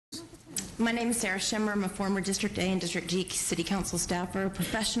My name is Sarah Schimmer. I'm a former District A and District G City Council staffer, a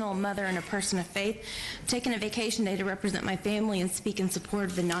professional mother, and a person of faith. I've taken a vacation day to represent my family and speak in support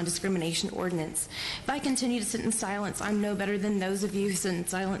of the non-discrimination ordinance. If I continue to sit in silence, I'm no better than those of you who sit in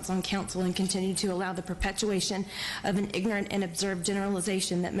silence on council and continue to allow the perpetuation of an ignorant and absurd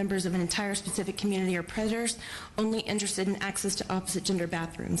generalization that members of an entire specific community are predators only interested in access to opposite gender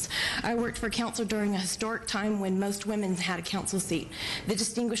bathrooms. I worked for council during a historic time when most women had a council seat. The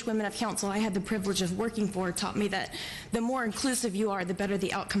distinguished women of council I had the privilege of working for taught me that the more inclusive you are, the better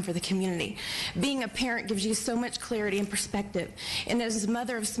the outcome for the community. Being a parent gives you so much clarity and perspective. And as a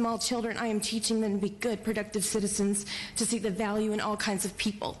mother of small children, I am teaching them to be good, productive citizens, to see the value in all kinds of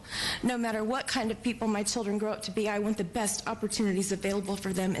people. No matter what kind of people my children grow up to be, I want the best opportunities available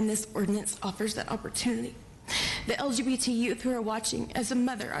for them, and this ordinance offers that opportunity. The LGBT youth who are watching, as a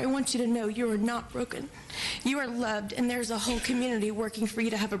mother, I want you to know you are not broken. You are loved, and there's a whole community working for you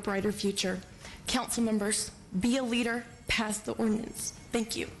to have a brighter future. Council members, be a leader, pass the ordinance.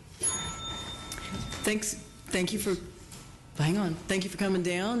 Thank you. Thanks. Thank you for, hang on. Thank you for coming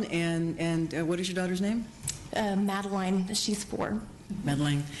down. And what is your daughter's name? Madeline, she's 4.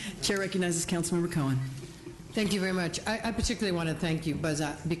 Madeline. Chair recognizes Councilmember Cohen. Thank you very much. I particularly want to thank you,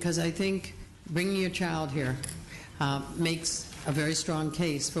 because I think bringing your child here makes a very strong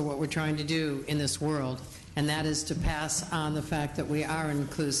case for what we're trying to do in this world, and that is to pass on the fact that we are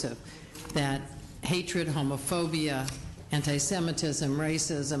inclusive, that hatred, homophobia, anti-Semitism,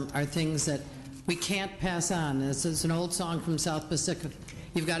 racism are things that we can't pass on. This is an old song from South Pacific.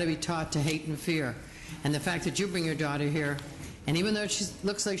 You've got to be taught to hate and fear. And the fact that you bring your daughter here, and even though she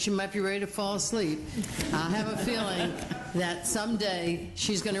looks like she might be ready to fall asleep, I have a feeling that someday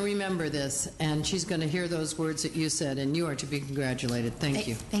she's going to remember this, and she's going to hear those words that you said, and you are to be congratulated. Thank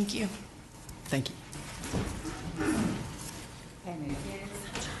you. Thank you. Thank you.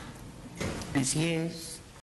 Ms. Hughes.